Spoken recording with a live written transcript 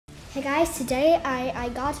Hey guys, today I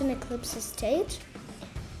got an Eclipse stage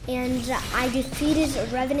and I defeated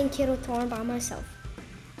Revenant Kado Thorne by myself.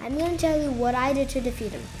 I'm going to tell you what I did to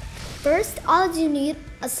defeat him. First, all you need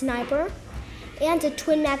a sniper and a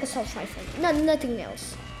twin mag assault rifle, nothing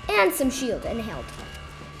else, and some shield and health.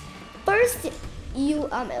 First, you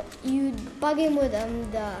bug him with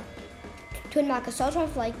the twin mag assault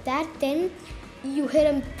rifle like that, then you hit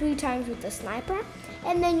him 3 times with the sniper,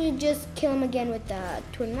 and then you just kill him again with the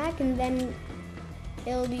twin mag, and then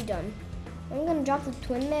it'll be done. I'm gonna drop the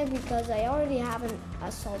twin mag because I already have an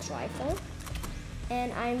assault rifle,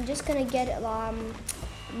 and I'm just gonna get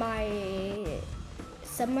my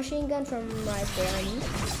submachine gun from right there.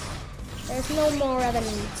 There's no more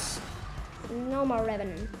revenants. No more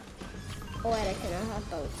revenant. Oh wait, I cannot have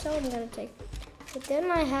both, so I'm gonna take. But then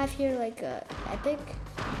I have here like a epic.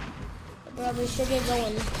 Probably should get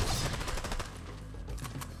going.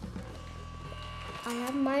 I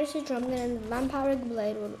have Midas Drum Gun and Vampiric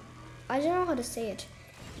blade. I don't know how to say it.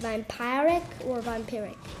 Vampiric or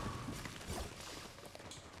Vampiric?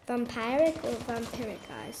 Vampiric or Vampiric,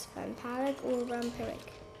 guys? Vampiric or Vampiric?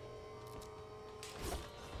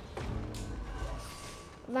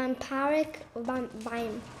 Vampiric or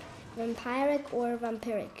Vampiric or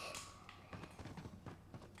Vampiric?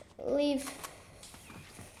 Leave.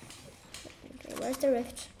 Okay, where's the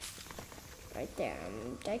rift? Right there.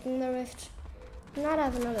 I'm taking the rift. Not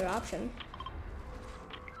have another option.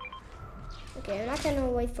 Okay, I'm not gonna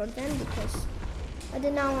wait for them because I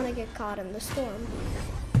did not want to get caught in the storm.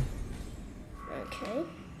 Okay.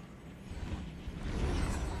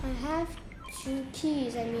 I have 2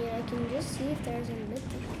 keys. I mean, I can just see if there's a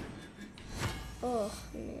mythic. Oh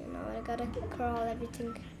man, now I gotta crawl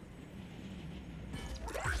everything.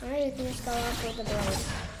 Alright, you can just go off with the blade.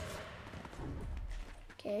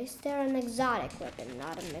 Okay, is there an exotic weapon,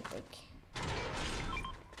 not a mythic?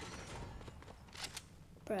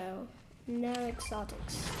 Bro, no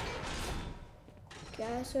exotics.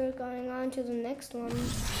 Guess we're going on to the next one.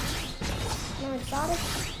 No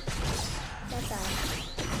exotics? What's that?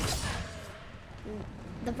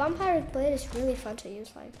 The Vampiric blade is really fun to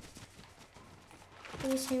use, like.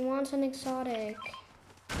 Please, he wants an exotic.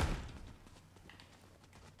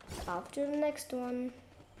 Off to the next one.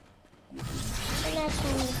 The next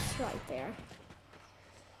one is right there.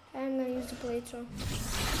 I'm gonna use the blade throw.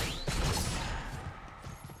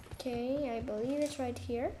 Okay, I believe it's right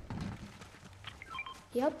here.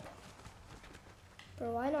 Yep. But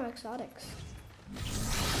why not exotics?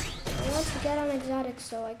 I want to get on exotics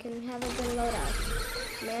so I can have a good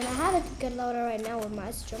loadout. Man, I have a good loadout right now with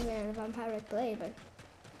my Drum Gun and Vampiric blade, but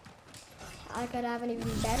I could have an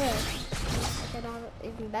even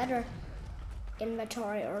better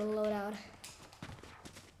inventory or loadout.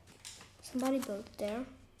 Somebody built there.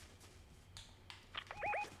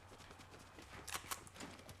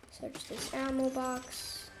 Search this ammo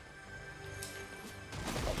box.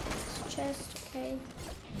 This chest, okay.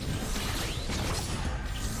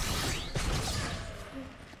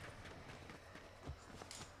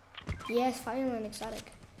 Yes, finally an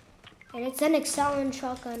exotic. And it's an excellent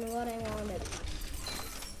shotgun, what I wanted.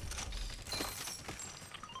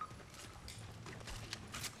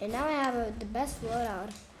 And now I have the best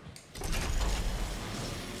loadout.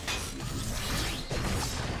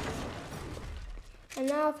 And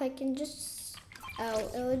now if I can just,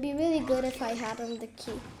 it would be really good if I had the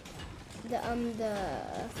key,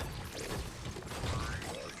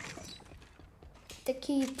 the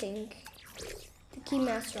key thing, the key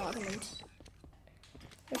master augment.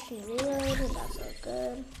 Mission reload, that's so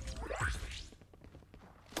good.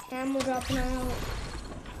 Ammo dropping out.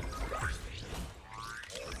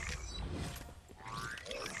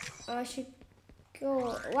 I should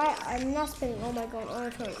go. Why? I'm not spending all my gold only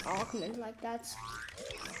for an augment like that.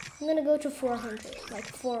 I'm gonna go to 400, like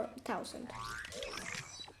 4,000.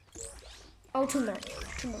 Oh, 2 more.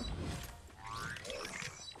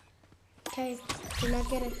 Okay, did not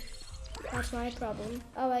get it. That's my problem.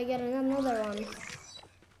 Oh, I get another one.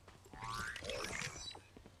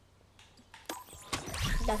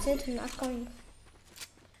 That's it. I'm not going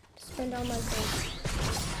to spend all my gold.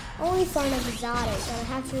 Only for an exotic, and I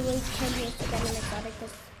have to wait 10 years to get an exotic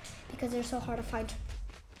because they're so hard to find.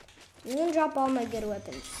 I'm gonna drop all my good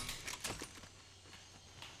weapons.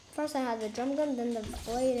 First I had the drum gun, then the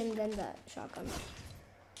blade, and then the shotgun.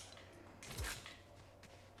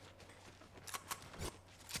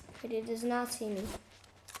 But he does not see me.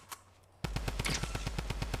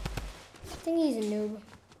 I think he's a noob.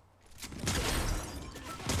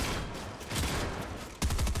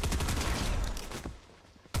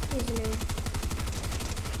 He's a noob.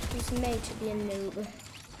 He's made to be a noob.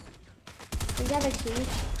 We got a key.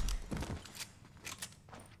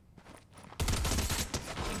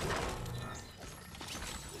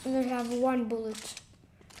 And I have 1 bullet.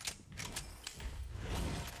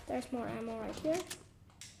 There's more ammo right here.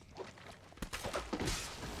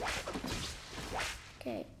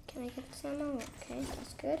 Okay, can I get this ammo? Okay,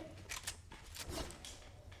 that's good.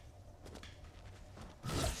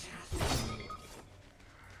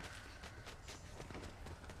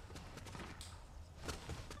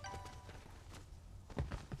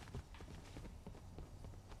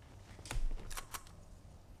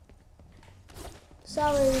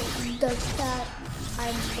 Sorry, the chat.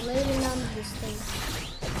 I'm blaming on this thing.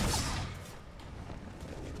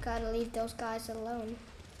 Gotta leave those guys alone.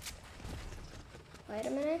 Wait a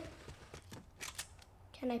minute.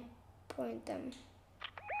 Can I point them?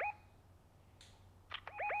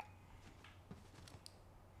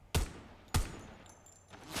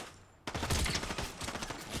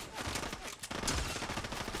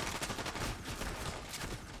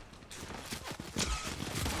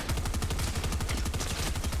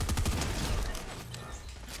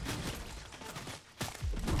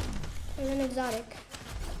 There's an exotic.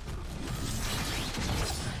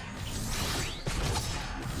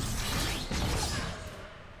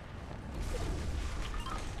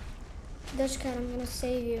 Dutch cat, I'm gonna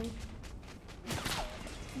save you.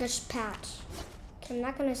 Dutch Pat. Okay, I'm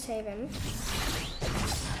not gonna save him.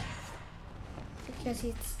 Because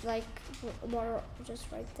he's like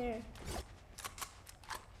just right there.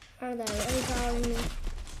 Are they really following me?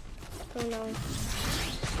 Oh no.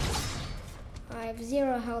 I have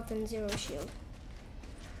 0 health and 0 shield.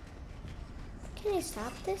 Can I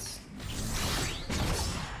stop this?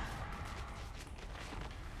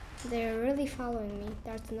 They're really following me.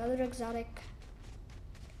 That's another exotic.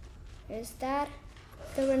 Is that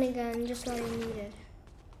the running gun? Just what I needed.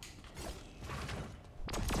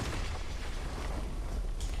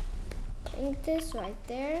 Putting this right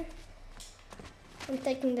there. I'm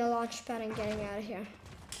taking the launch pad and getting out of here.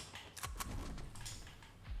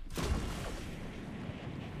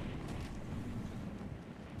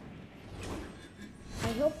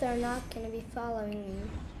 I hope they're not gonna be following me.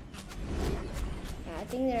 I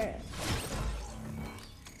think they're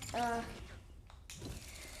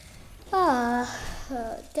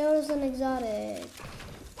there was an exotic.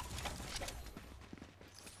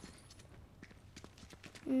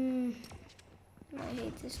 I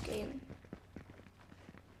hate this game.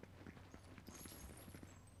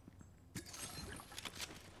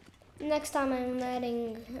 Next time I'm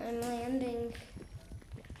landing.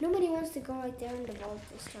 Nobody wants to go right there in the vault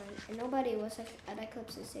this time, and nobody was at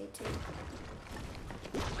Eclipse's A2.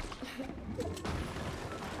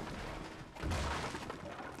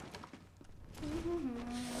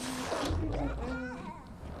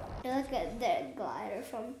 Look at that glider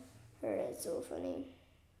from her, it's so funny.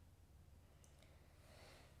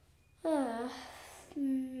 No,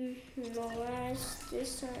 where's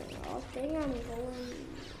this time? I think I'm going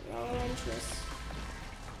orangeless.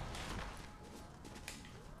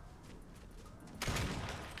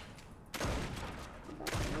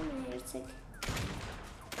 It's like,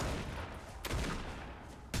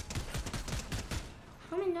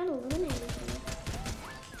 how am I not eliminating her?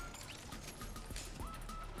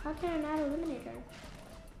 How can I not eliminate her?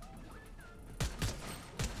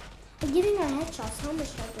 I'm giving her headshots. How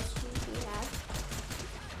much health does she have?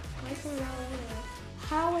 Why can I not eliminate her?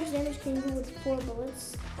 How much damage can you do with 4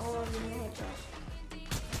 bullets all on your headshot?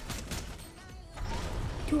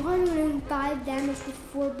 205 damage with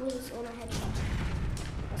 4 bullets on a headshot.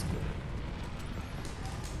 That's cool.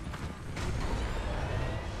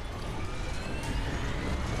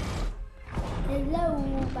 Hello,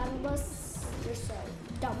 battle bus. You're so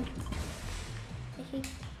dumb. I hate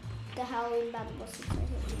the Halloween battle buses. I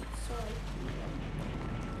hate it. Sorry.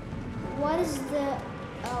 What is the?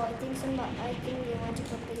 Oh, I think they want to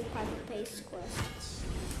complete private pace quests.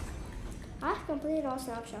 I've completed all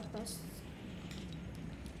snapshot quests.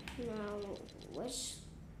 Now, which?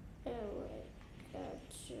 Oh, I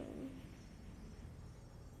gotcha.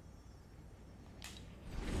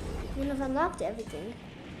 I've unlocked everything.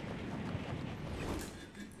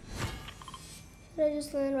 Should I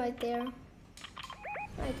just land right there?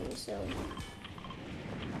 I think so.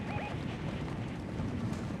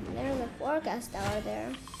 There's a forecast tower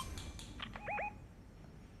there.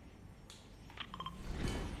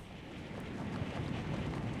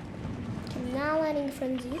 I'm now landing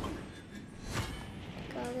frenzy.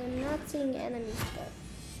 Because I'm not seeing enemies there.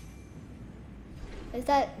 Is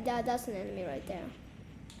that's an enemy right there.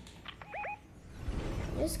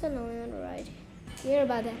 I'm just gonna land right here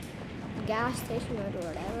by the gas station or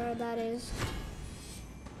whatever that is.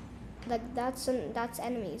 Like that's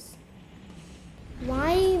enemies.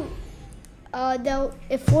 Why Though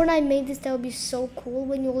if Fortnite made this, that would be so cool.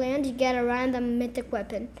 When you land, you get a random mythic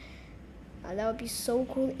weapon. That would be so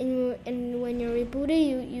cool. And when you reboot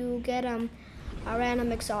it, you get a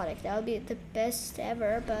random exotic. That would be the best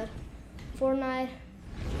ever. But Fortnite,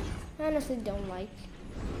 I honestly don't like.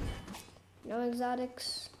 No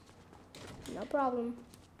exotics, no problem.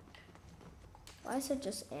 Why is it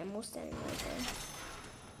just ammo standing right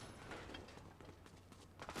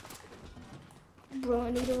there? Bro,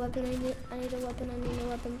 I need a weapon. I need a weapon. I need a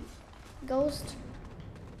weapon. Ghost.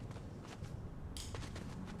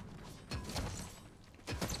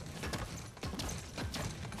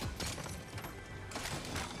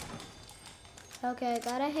 Okay, I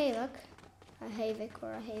got a Havok. A Havok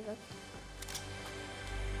or a Havok.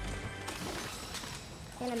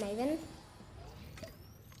 And a Maven.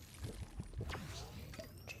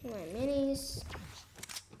 My minis.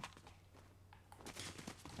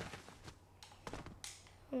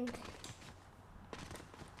 Okay.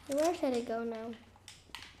 Where should I go now?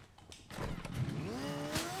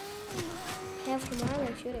 Half the mile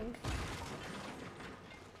I'm shooting.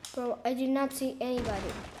 Bro, I do not see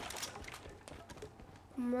anybody.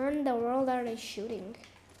 Where in the world are they shooting?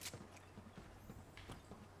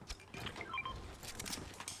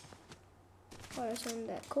 What is in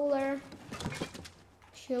that cooler?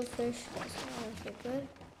 Shieldfish, that's actually good.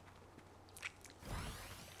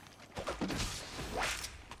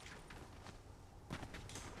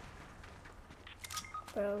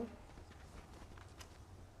 Bro.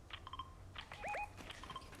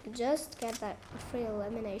 Just get that free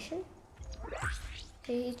elimination.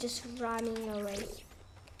 He's just running away.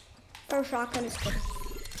 Our shotgun is good.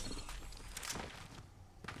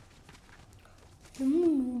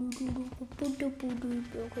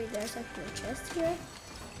 Okay, there's actually a chest here.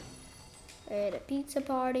 And a pizza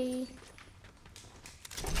party.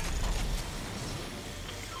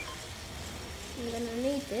 I'm gonna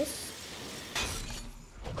need this.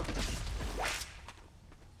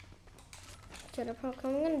 I'm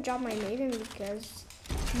gonna drop my Maven because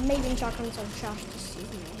Maven shotguns are trash to see in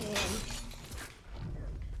my hand.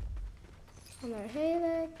 Another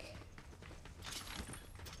Havok.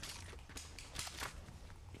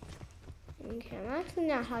 Okay, I'm actually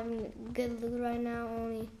not having good loot right now,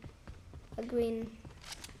 only a green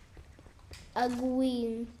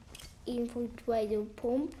infiltrator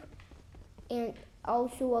pump and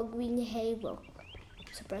also a green Havok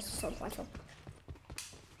suppressor assault rifle.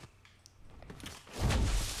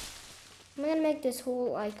 I'm gonna make this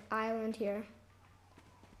whole like island here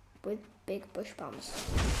with big bush bombs.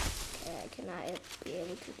 Okay, I cannot be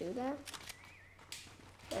able to do that.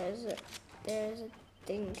 There's a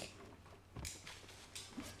thing.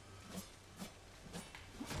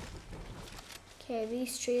 Okay,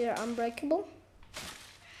 these trees are unbreakable.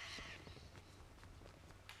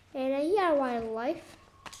 And here wildlife.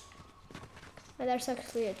 And there's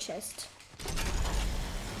actually a chest.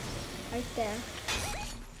 Right there.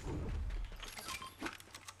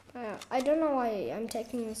 I don't know why I'm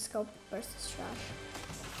taking the scope versus trash.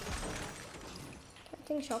 I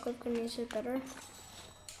think chocolate can use it better.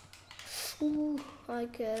 Ooh, I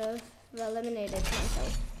could have eliminated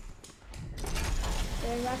myself.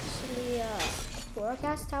 There's actually a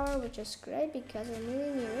forecast tower, which is great because I'm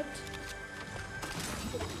really near it.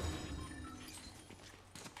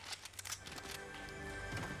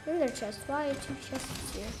 In their chest. Why are two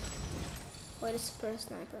chests here? What is per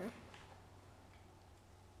sniper?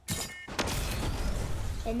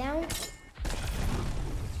 And now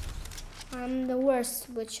I'm the worst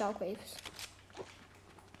with shockwaves.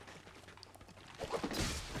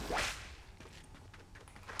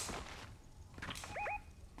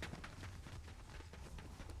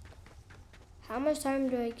 How much time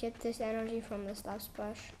do I get this energy from the stop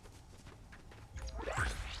splash?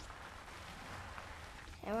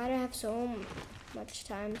 And why do I have so much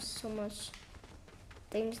time, so much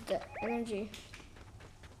things, the energy?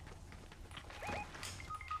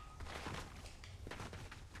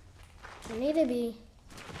 I need to be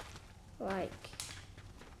like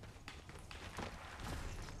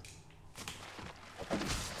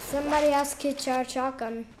somebody else could charge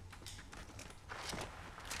shotgun.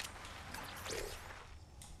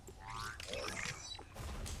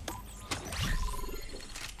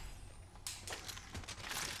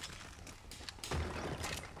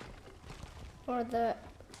 Or the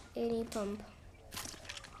any pump.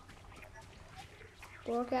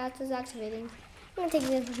 Workout is activating. I'm gonna take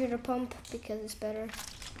the infiltrator pump because it's better.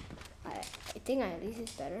 I think at least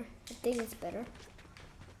it's better. I think it's better.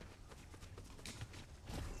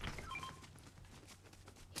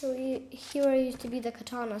 Here used to be the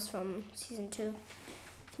katanas from season 2.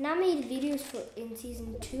 not made videos for in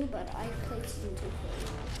season 2, but I played season 2 for you.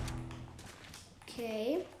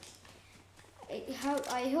 Okay.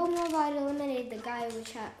 I hope nobody eliminated the guy who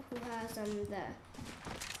has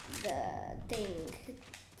the thing,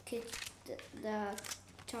 the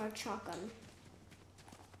charge shotgun.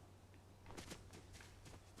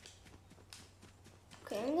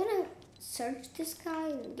 Okay, I'm gonna search this guy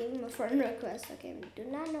and give him a friend request. Okay, I do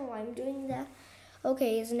not know why I'm doing that.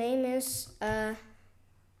 Okay, his name is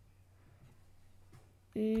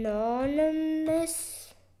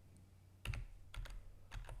Anonymous.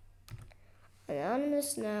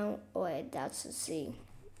 Anonymous now. Oh wait, that's a C.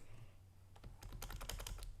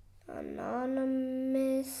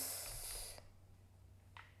 Anonymous.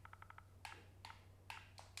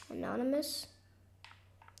 Anonymous.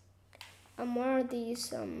 What are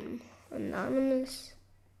these anonymous?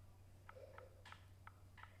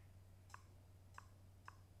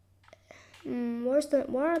 What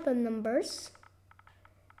are the numbers?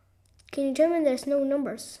 Can you tell me there's no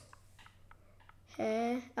numbers?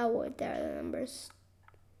 Oh wait, there are the numbers.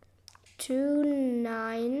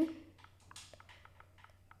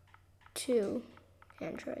 292.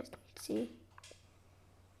 Interesting. See.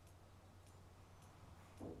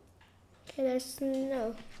 Okay, there's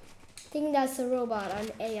no. I think that's a robot,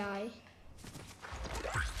 an AI.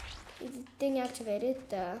 The thing activated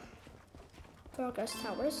the forecast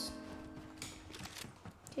towers.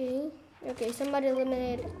 Okay, somebody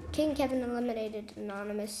eliminated. King Kevin eliminated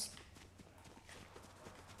Anonymous.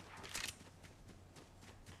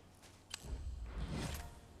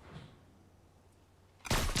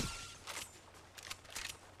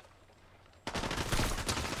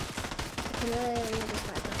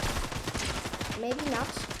 Maybe not.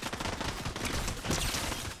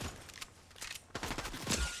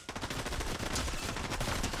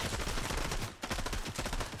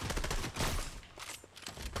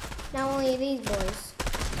 Not only these boys.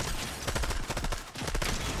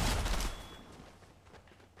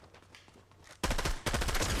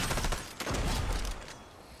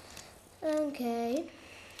 Okay.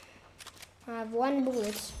 I have 1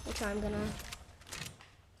 bullet, which I'm gonna.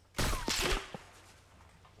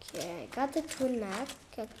 Okay, I got the twin map,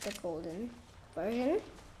 got the golden version.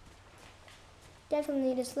 Definitely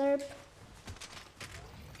need a slurp.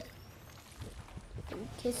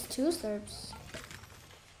 It's 2 slurps.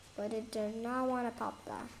 But it does not want to pop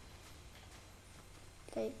that.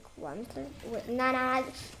 Take 1 slurp. Wait, nah.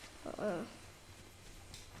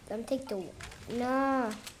 Don't take the.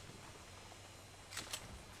 No.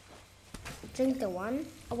 Drink the 1.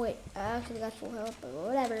 Oh wait, I actually got full health, but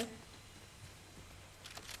whatever.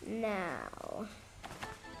 Now,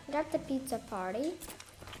 got the pizza party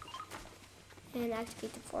and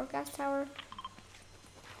activate the forecast tower.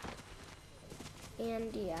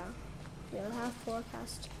 And yeah, we'll have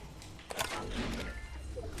forecast.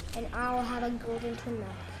 And I will have a golden twin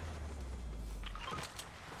map.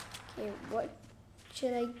 Okay, what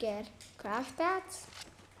should I get? Crash bats?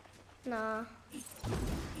 Nah.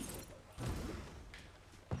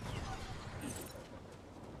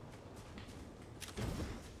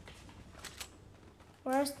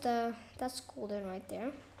 Where's the, that's golden right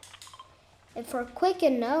there. If we're quick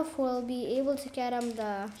enough, we'll be able to get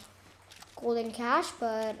the golden cash,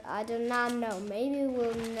 but I do not know. Maybe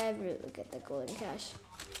we'll never get the golden cash.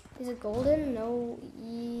 Is it golden? No.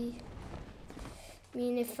 I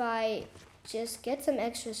mean, if I just get some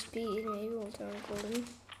extra speed, maybe we'll turn golden.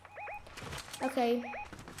 Okay.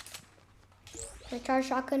 My charge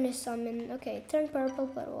shotgun is summoned. Okay, turn purple,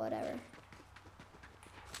 but whatever.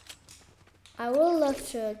 I would love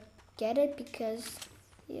to get it because,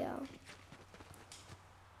 yeah.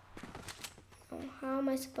 Oh, how am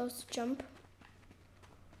I supposed to jump?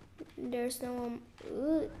 There's no one.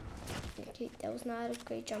 Ooh. Okay, that was not a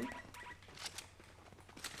great jump.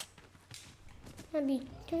 I'm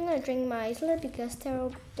gonna drink my slurp because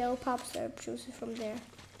they'll pop slurp juices from there.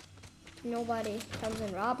 Nobody comes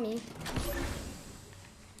and rob me.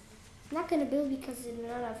 I'm not gonna build because it's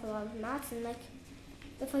not have a lot of mats, and like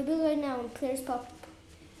if I build right now and players pop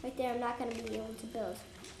right there, I'm not gonna be able to build.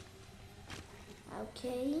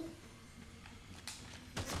 Okay.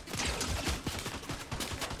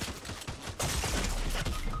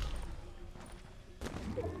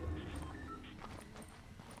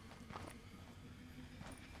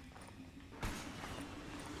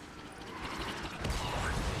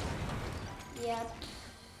 Yep.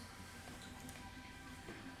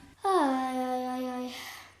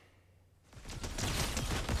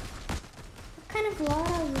 What kind of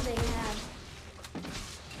Loadout do they have?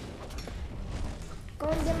 Go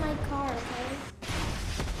and get my car, okay?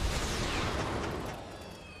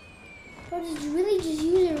 Bro, did you really just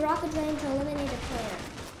use a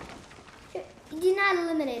not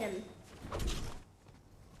eliminate him.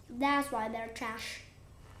 That's why they're trash.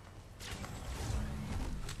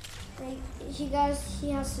 Like, he has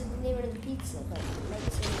to deliver the pizza, but like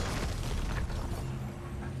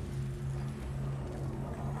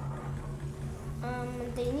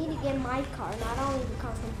they need to get my car, not only the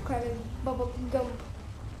car from Credit Bubble Gum.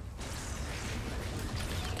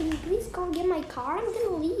 Can you please go get my car? I'm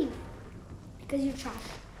gonna leave because you're trash.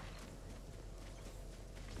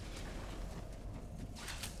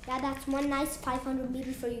 Yeah, that's one nice 500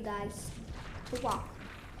 meters for you guys to walk.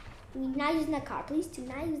 You're not using the car. Please do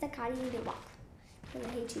not use the car. You need to walk. Because I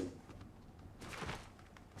hate you.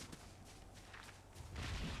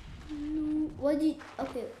 No. What did you...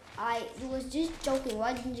 Okay, I was just joking.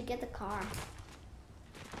 Why didn't you get the car?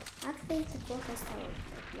 Actually, the focus tower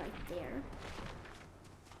right there.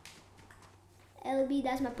 LB,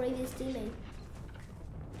 that's my previous teammate.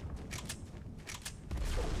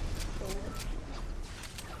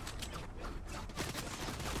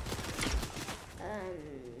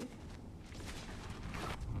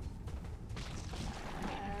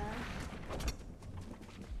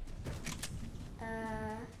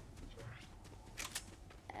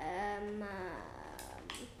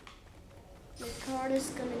 The card is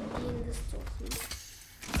gonna be in the store, please.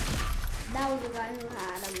 That was the guy who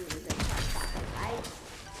had the card, right?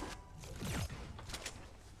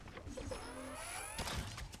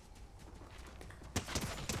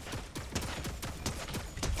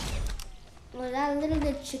 Well, that little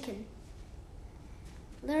bit chicken.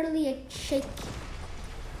 Literally a shake.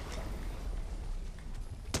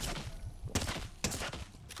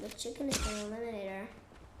 The chicken is an eliminator.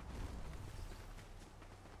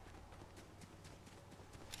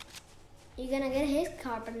 You're gonna get his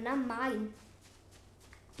car, but not mine.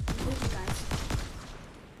 I hate you guys.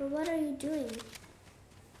 But what are you doing?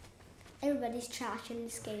 Everybody's trash in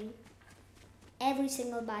this game. Every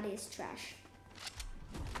single body is trash.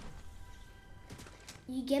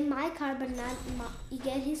 You get my car, but not you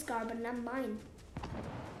get his car, but not mine.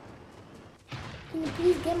 Can you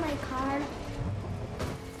please get my card?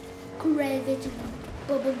 Credit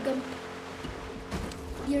Bubblegum.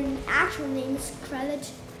 Your actual name is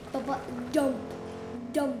Credit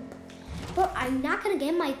Dump. But I'm not gonna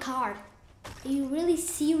get my card. Are you really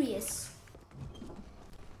serious?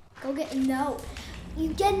 Go get no.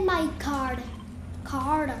 You get my card.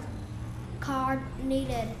 Card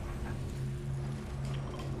needed.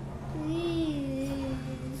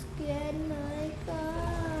 Please get my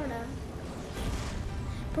card.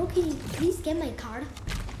 Bro, can you please get my card?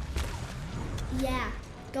 Yeah,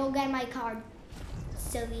 go get my card.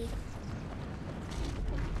 Silly.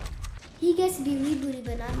 He gets to be rebooted,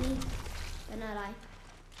 but not me. But not I.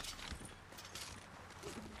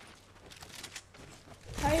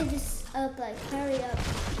 Hurry this up, like, hurry up.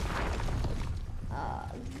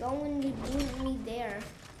 Go and reboot me there,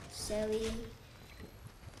 silly.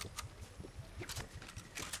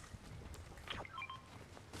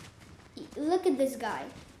 Look at this guy.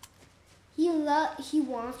 He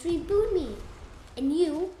wants to reboot me. And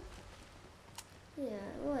you? Yeah,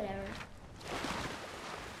 whatever.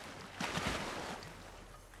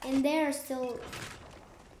 And they're still...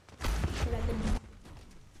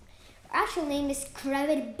 Actual name is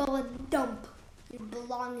Credit Dump. You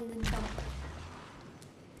belong in the dump.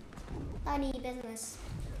 Funny business.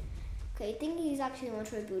 Okay, I think he's actually want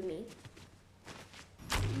to reboot me.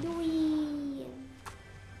 Yui.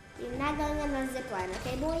 You're not going on the zip line,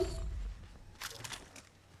 okay, boy?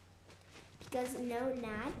 Because no,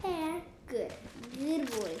 not there. Good. Good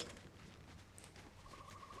boy.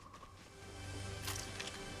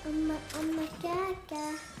 I'm a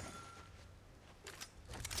gaga.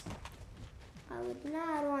 I would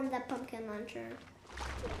not want that pumpkin launcher.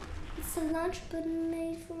 It's a launch button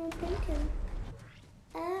made from a pumpkin.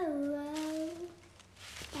 Oh,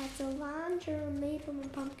 that's a launcher made from a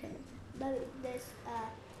pumpkin. But this,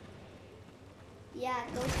 yeah,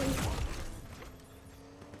 go take that.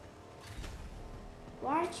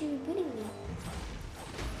 Why aren't you rebooting me?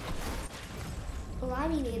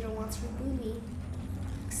 Eliminator wants to reboot me.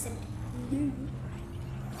 Except you.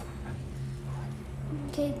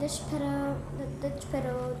 Okay, ditch pedal.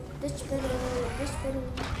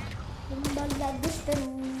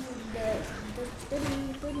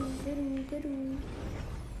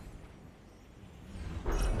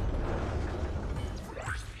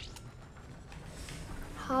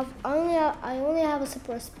 I only have a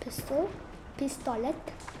suppressed pistolet.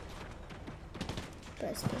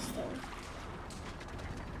 Press pistol.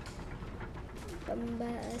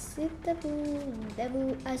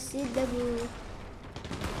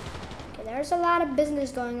 Okay, there's a lot of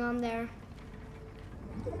business going on there.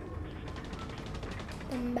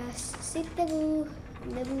 Bombastic taboo,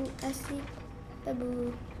 taboo, asik,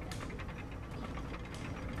 taboo.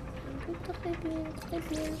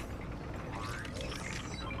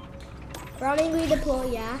 Roaming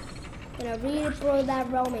redeploy, yeah. Gonna redeploy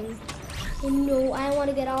that roaming. Oh no, I want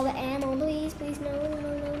to get all the ammo. Please, please, no, no,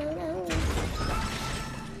 no, no, no.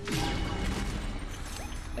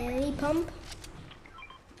 Any pump?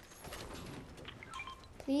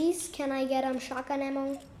 Please, can I get shotgun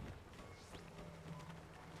ammo?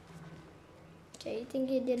 Okay, I think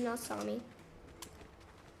he did not saw me.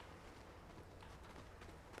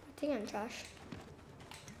 I think I'm trash.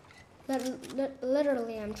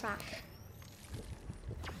 Literally, I'm trash.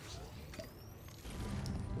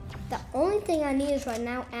 The only thing I need is right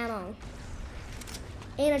now ammo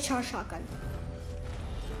and a charge shotgun.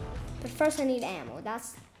 But first, I need ammo.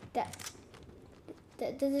 Does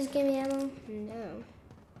this give me ammo? No.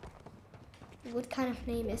 What kind of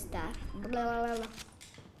name is that? Blah, blah, blah, blah.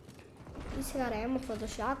 At least I got ammo for the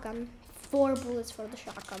shotgun. 4 bullets for the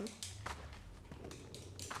shotgun.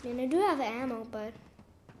 I mean, I do have ammo, but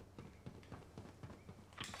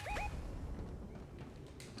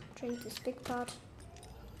drink this big pot.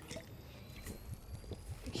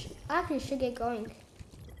 I actually should get going.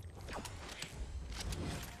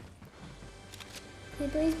 Can you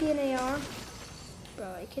please be an AR? Bro,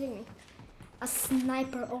 are you kidding me? A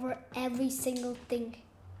sniper over every single thing.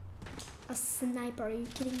 A sniper, are you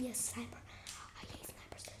kidding me? A sniper. I hate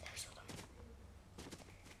snipers, they're so dumb.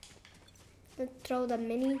 Let's throw the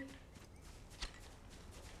mini.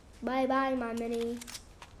 Bye bye, my mini.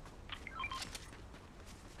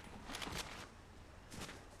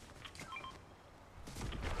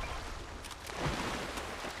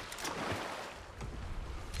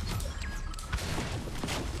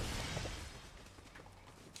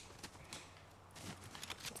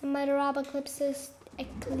 Somebody rob eclipsed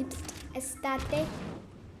estate.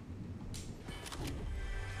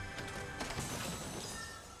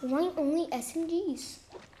 Why only SMGs?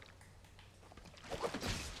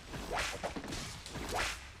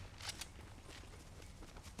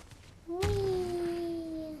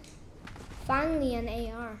 Whee. Finally an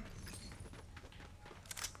AR.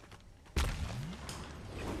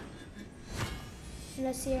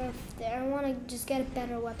 Let's see if I want to just get a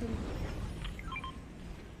better weapon.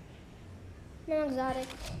 No exotic.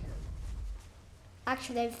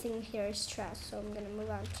 Actually, everything here is trash, so I'm gonna move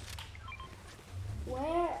on.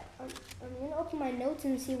 I'm gonna open my notes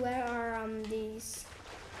and see where are these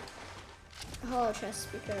hollow chests,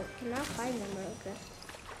 because I cannot find them real good.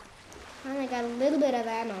 And I got a little bit of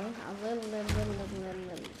ammo, a little.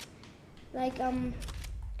 Like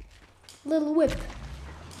little whip,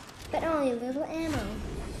 but only a little ammo.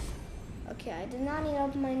 Okay, I did not need to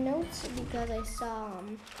open my notes because I saw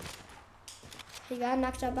he got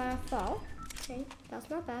knocked out by a fall. Okay, that's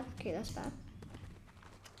not bad. Okay, that's bad.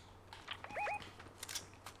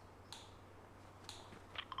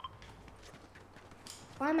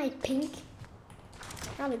 Why am I pink?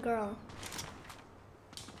 Not a girl.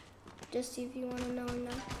 Just see if you want to know or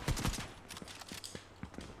not.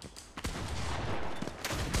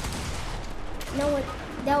 No, what?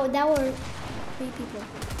 That were 3 people.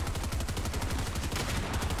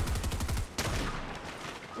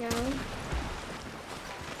 No.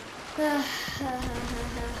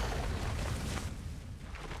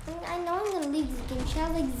 I know I'm gonna leave this game. She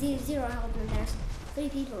has like zero health and there's 3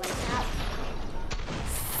 people like that.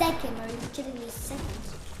 Second, are you kidding me? Second.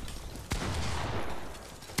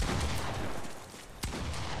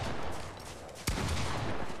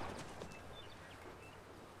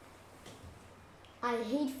 I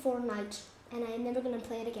hate Fortnite and I'm never gonna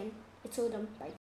play it again. It's so dumb. Bye.